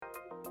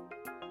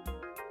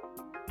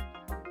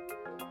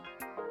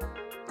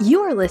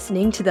You are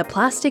listening to the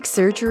Plastic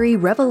Surgery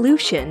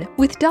Revolution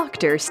with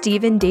Dr.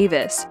 Stephen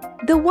Davis,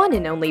 the one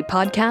and only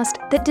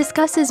podcast that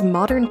discusses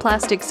modern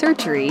plastic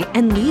surgery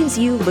and leaves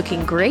you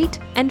looking great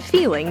and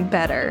feeling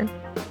better.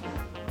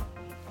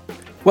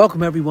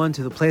 Welcome, everyone,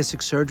 to the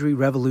Plastic Surgery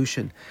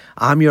Revolution.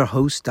 I'm your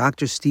host,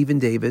 Dr. Stephen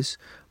Davis,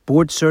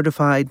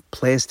 board-certified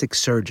plastic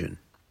surgeon.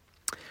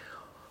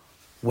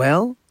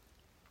 Well,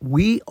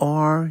 we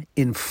are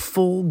in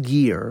full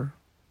gear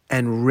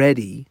and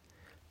ready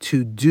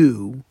to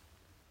do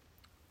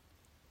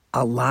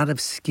a lot of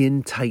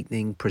skin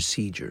tightening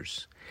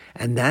procedures.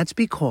 And that's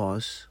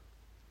because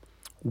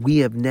we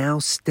have now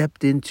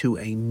stepped into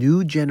a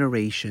new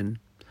generation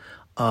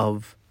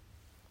of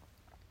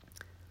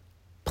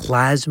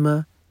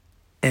plasma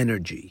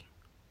energy.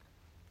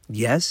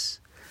 Yes,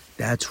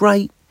 that's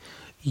right.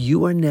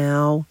 You are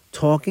now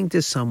talking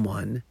to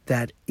someone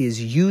that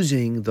is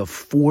using the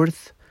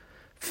fourth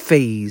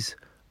phase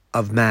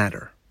of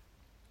matter.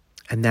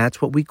 And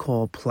that's what we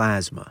call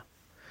plasma.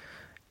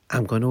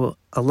 I'm going to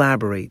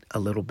elaborate a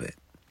little bit.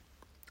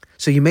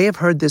 So you may have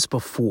heard this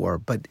before,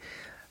 but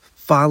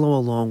follow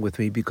along with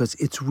me because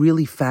it's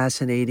really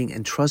fascinating.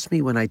 And trust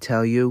me when I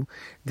tell you,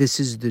 this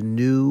is the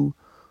new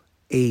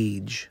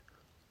age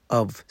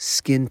of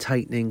skin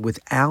tightening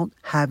without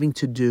having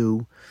to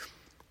do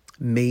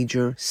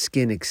major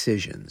skin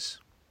excisions.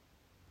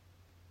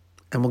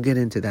 And we'll get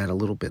into that a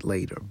little bit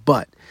later.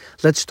 But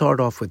let's start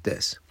off with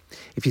this.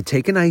 If you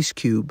take an ice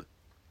cube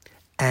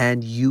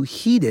and you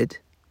heat it,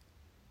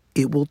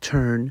 it will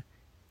turn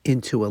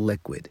into a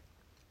liquid.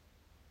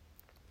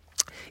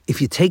 If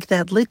you take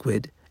that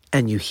liquid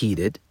and you heat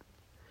it,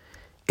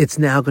 it's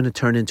now going to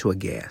turn into a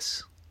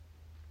gas.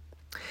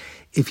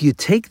 If you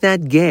take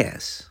that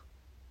gas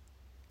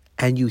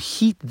and you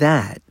heat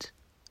that,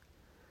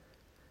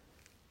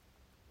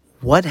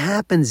 what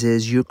happens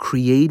is you're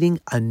creating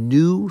a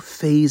new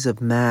phase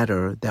of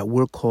matter that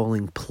we're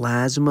calling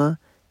plasma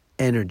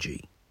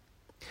energy.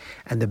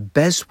 And the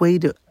best way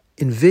to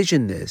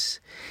envision this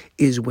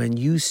is when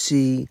you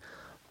see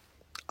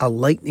a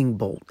lightning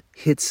bolt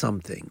hit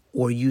something,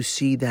 or you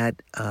see that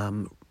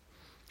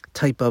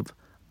type of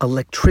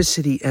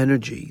electricity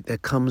energy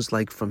that comes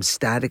like from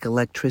static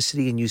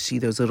electricity, and you see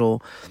those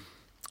little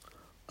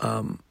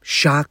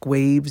shock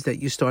waves that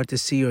you start to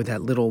see, or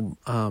that little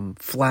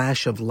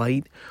flash of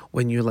light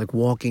when you're like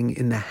walking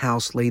in the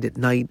house late at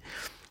night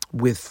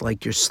with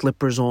like your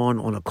slippers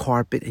on a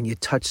carpet, and you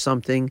touch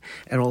something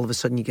and all of a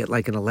sudden you get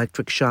like an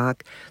electric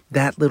shock.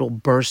 That little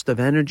burst of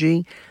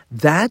energy,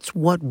 that's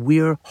what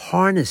we're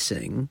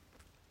harnessing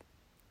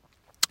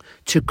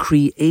to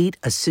create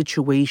a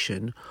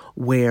situation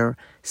where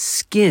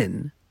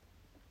skin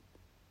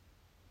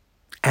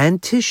and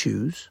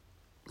tissues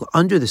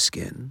under the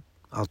skin,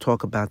 I'll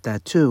talk about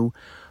that too,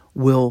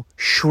 will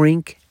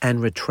shrink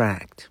and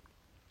retract.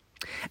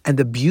 And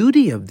the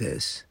beauty of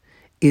this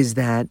is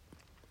that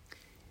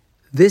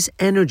this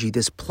energy,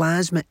 this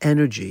plasma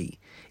energy,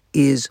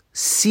 is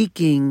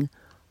seeking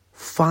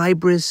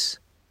fibrous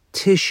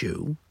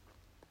tissue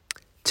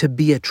to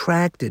be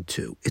attracted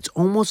to. It's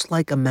almost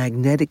like a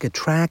magnetic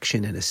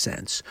attraction in a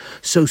sense.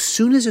 So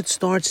soon as it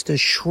starts to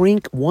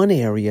shrink one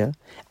area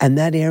and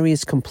that area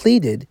is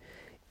completed,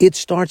 it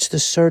starts to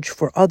search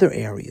for other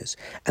areas.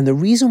 And the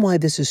reason why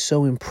this is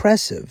so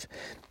impressive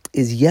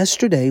is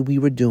yesterday we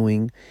were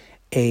doing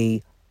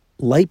a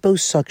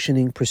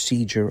liposuctioning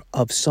procedure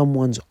of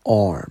someone's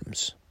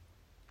arms.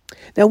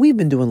 Now, we've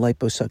been doing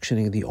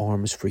liposuctioning of the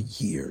arms for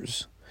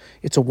years.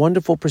 It's a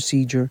wonderful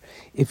procedure.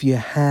 If you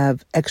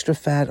have extra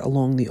fat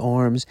along the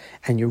arms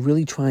and you're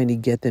really trying to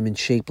get them in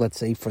shape, let's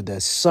say for the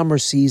summer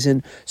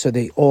season, so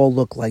they all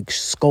look like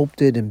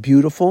sculpted and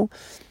beautiful,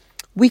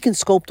 we can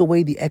sculpt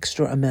away the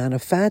extra amount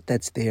of fat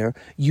that's there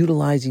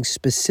utilizing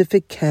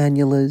specific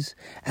cannulas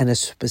and a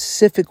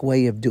specific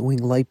way of doing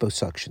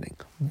liposuctioning.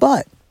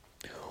 But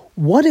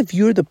what if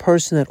you're the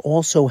person that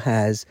also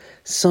has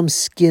some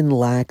skin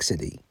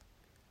laxity?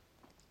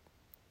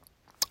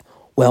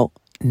 Well,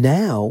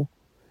 now,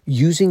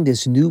 using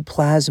this new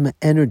plasma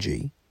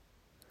energy,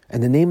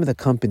 and the name of the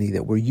company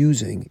that we're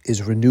using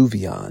is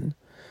Renuvion,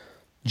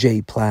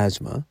 J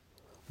Plasma,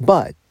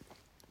 but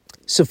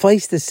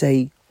suffice to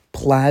say,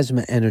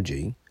 plasma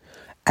energy,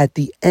 at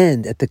the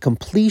end, at the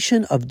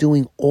completion of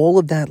doing all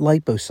of that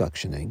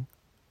liposuctioning,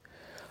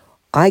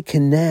 I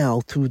can now,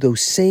 through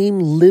those same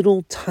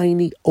little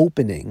tiny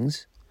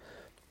openings,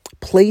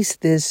 place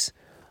this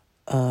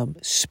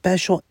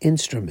special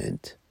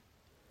instrument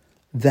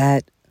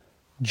that,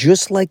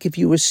 just like if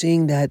you were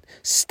seeing that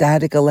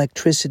static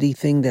electricity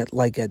thing that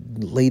like at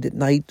late at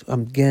night,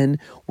 again,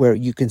 where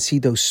you can see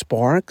those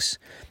sparks,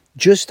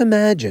 just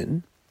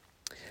imagine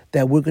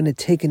that we're going to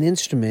take an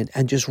instrument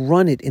and just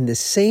run it in the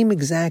same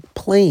exact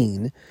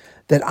plane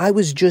that I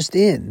was just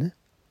in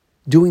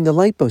doing the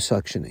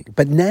liposuctioning.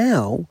 But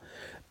now,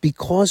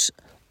 because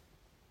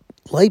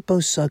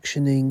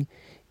liposuctioning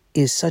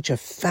is such a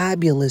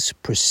fabulous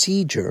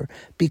procedure,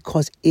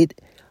 because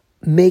it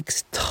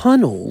makes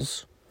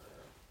tunnels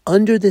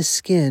under the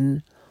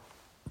skin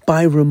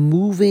by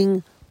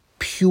removing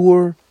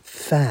pure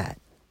fat.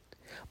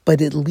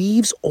 but it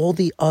leaves all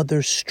the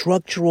other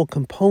structural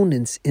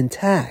components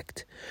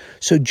intact.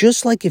 So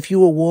just like if you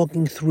were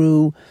walking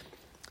through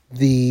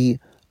the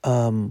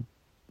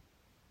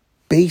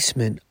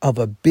basement of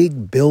a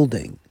big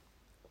building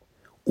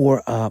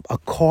or a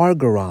car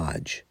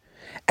garage,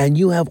 and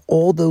you have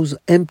all those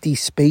empty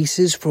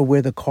spaces for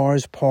where the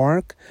cars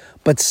park,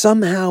 but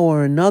somehow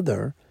or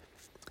another,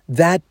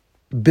 that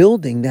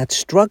building, that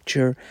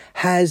structure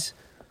has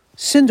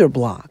cinder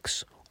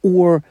blocks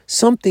or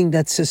something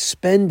that's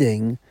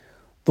suspending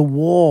the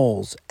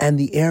walls and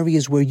the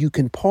areas where you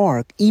can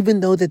park.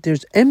 Even though that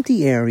there's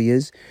empty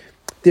areas,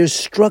 there's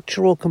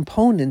structural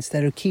components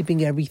that are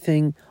keeping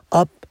everything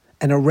up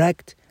and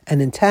erect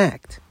and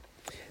intact.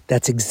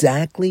 That's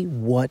exactly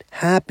what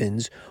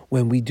happens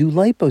when we do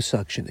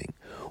liposuctioning.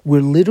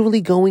 We're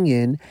literally going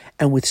in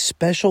and with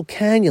special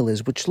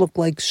cannulas, which look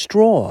like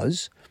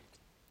straws,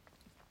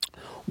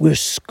 we're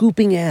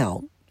scooping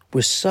out,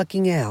 we're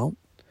sucking out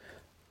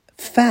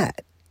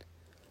fat.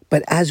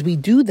 But as we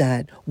do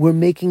that, we're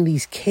making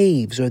these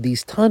caves or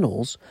these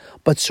tunnels,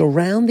 but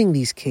surrounding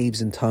these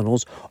caves and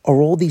tunnels are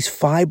all these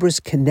fibrous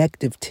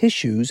connective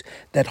tissues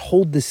that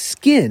hold the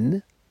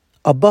skin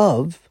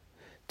above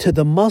to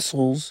the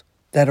muscles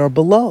that are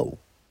below.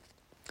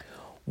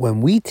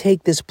 When we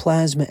take this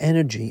plasma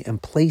energy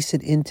and place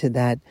it into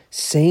that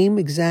same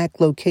exact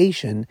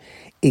location,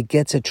 it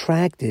gets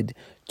attracted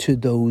to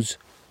those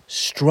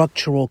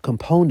structural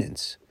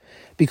components.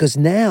 Because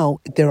now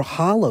they're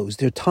hollows,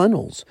 they're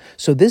tunnels.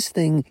 So this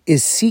thing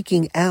is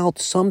seeking out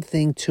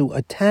something to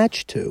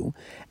attach to,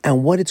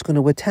 and what it's going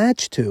to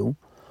attach to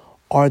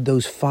are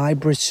those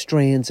fibrous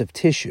strands of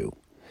tissue.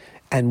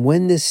 And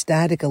when this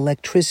static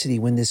electricity,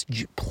 when this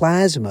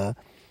plasma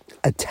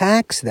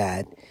attacks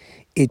that,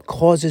 it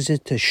causes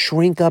it to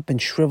shrink up and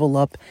shrivel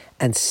up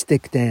and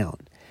stick down.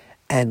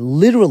 And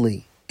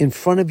literally in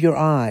front of your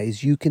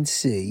eyes, you can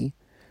see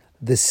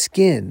the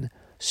skin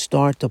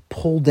start to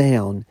pull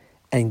down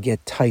and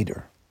get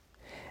tighter.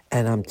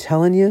 And I'm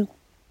telling you,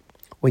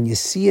 when you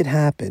see it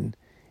happen,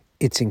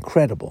 it's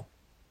incredible.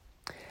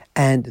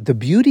 And the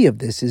beauty of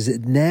this is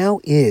it now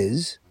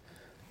is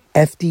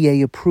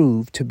FDA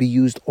approved to be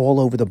used all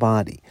over the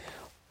body.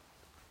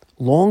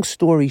 Long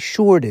story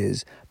short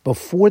is,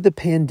 before the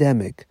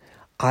pandemic,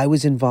 I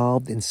was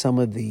involved in some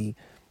of the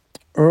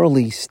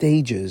early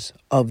stages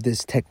of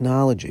this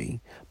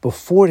technology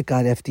before it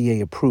got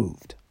FDA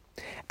approved.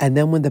 And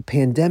then when the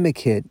pandemic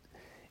hit,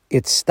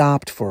 it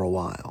stopped for a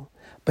while.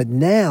 But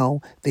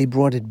now they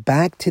brought it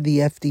back to the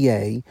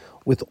FDA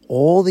with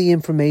all the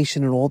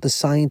information and all the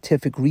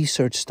scientific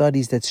research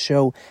studies that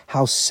show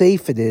how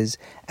safe it is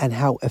and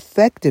how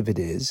effective it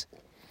is.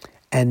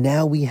 And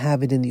now we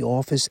have it in the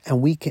office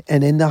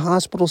and in the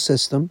hospital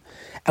system,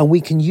 and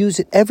we can use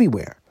it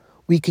everywhere.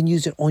 We can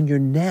use it on your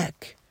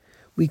neck.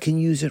 We can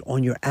use it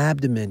on your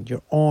abdomen,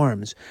 your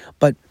arms.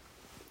 But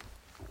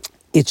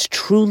it's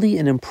truly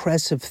an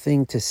impressive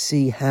thing to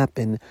see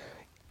happen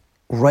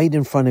right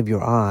in front of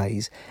your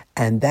eyes.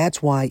 And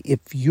that's why if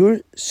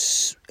you're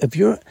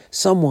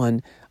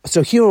someone,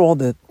 so here are all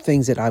the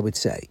things that I would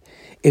say.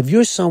 If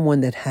you're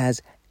someone that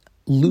has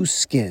loose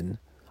skin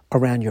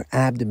around your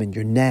abdomen,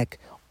 your neck,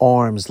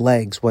 arms,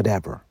 legs,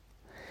 whatever,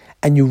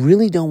 and you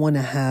really don't want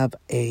to have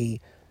a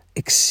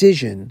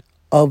excision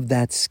of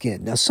that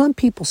skin. Now, some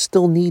people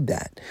still need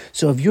that.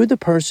 So if you're the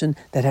person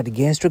that had a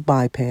gastric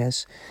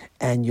bypass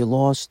and you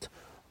lost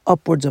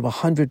upwards of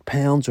 100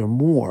 pounds or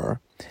more,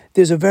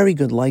 there's a very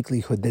good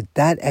likelihood that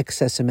that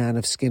excess amount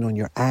of skin on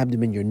your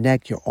abdomen, your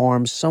neck, your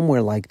arms,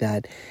 somewhere like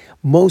that,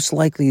 most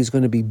likely is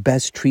going to be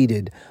best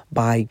treated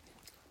by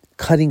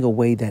cutting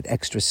away that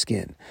extra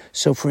skin.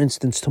 So for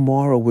instance,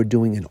 tomorrow we're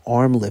doing an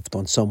arm lift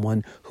on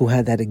someone who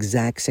had that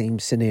exact same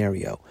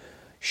scenario.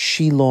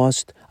 She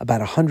lost about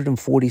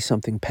 140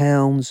 something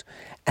pounds,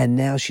 and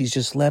now she's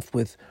just left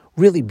with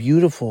really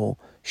beautiful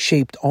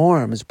shaped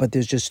arms, but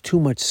there's just too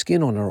much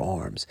skin on her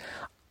arms.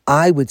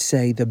 I would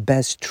say the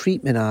best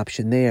treatment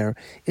option there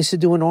is to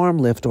do an arm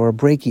lift or a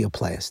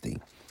brachioplasty.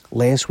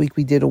 Last week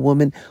we did a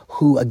woman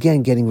who,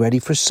 again, getting ready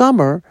for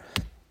summer,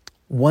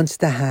 wants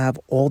to have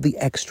all the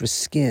extra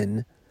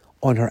skin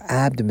on her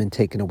abdomen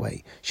taken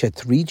away. She had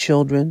 3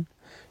 children.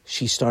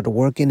 She started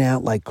working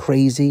out like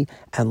crazy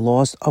and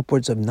lost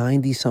upwards of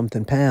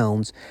 90-something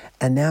pounds.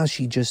 And now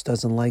she just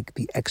doesn't like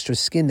the extra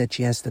skin that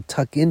she has to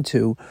tuck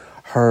into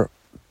her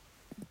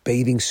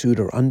bathing suit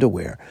or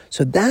underwear.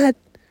 So that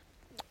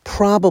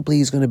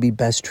probably is going to be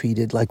best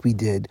treated like we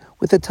did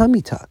with a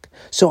tummy tuck.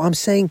 So I'm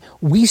saying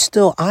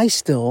I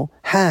still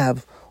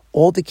have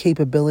all the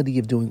capability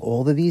of doing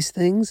all of these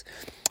things,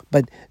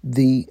 but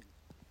the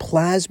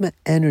plasma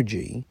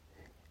energy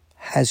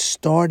has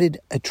started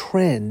a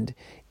trend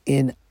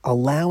in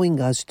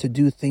allowing us to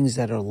do things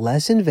that are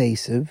less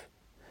invasive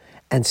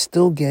and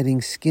still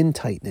getting skin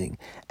tightening.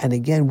 And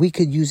again, we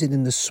could use it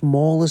in the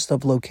smallest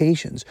of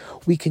locations.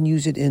 We can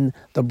use it in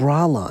the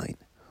bra line.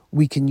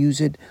 We can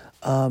use it,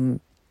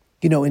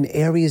 in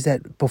areas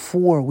that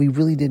before we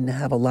really didn't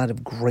have a lot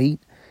of great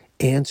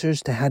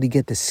answers to how to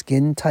get the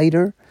skin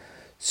tighter.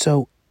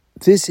 So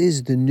this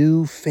is the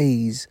new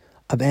phase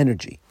of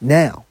energy.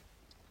 Now,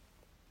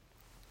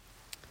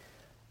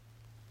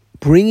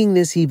 bringing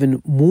this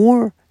even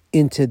more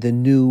into the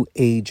new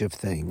age of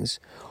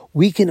things,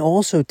 we can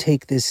also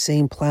take this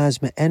same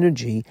plasma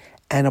energy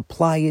and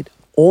apply it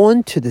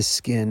onto the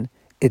skin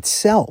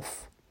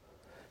itself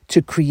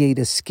to create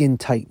a skin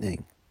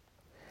tightening.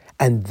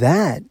 And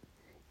that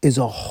is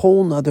a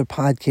whole nother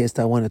podcast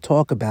I want to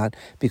talk about,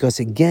 because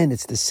again,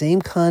 it's the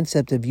same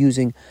concept of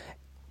using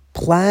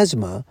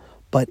plasma,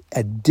 but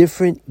a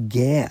different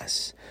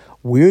gas.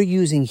 We're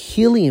using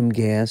helium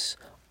gas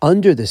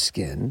under the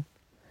skin,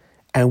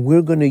 and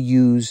we're going to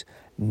use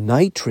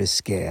nitrous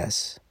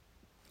gas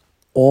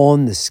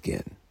on the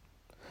skin.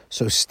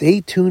 So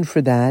stay tuned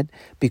for that,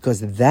 because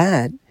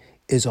that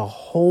is a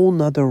whole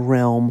nother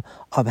realm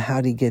of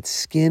how to get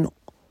skin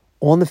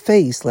on the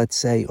face, let's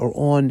say, or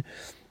on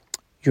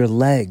your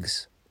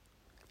legs.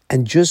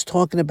 And just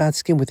talking about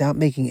skin without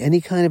making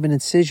any kind of an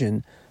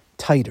incision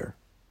tighter.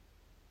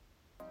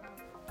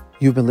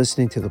 You've been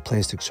listening to the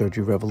Plastic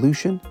Surgery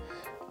Revolution.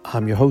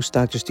 I'm your host,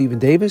 Dr. Stephen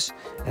Davis,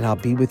 and I'll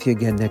be with you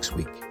again next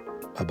week.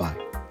 Bye-bye.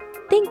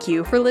 Thank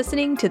you for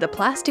listening to the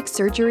Plastic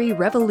Surgery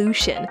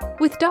Revolution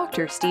with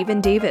Dr.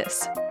 Stephen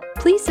Davis.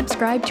 Please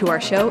subscribe to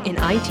our show in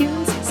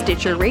iTunes,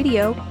 Stitcher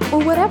Radio,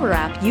 or whatever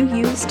app you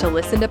use to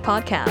listen to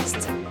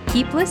podcasts.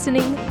 Keep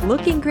listening,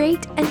 looking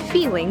great, and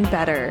feeling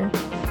better.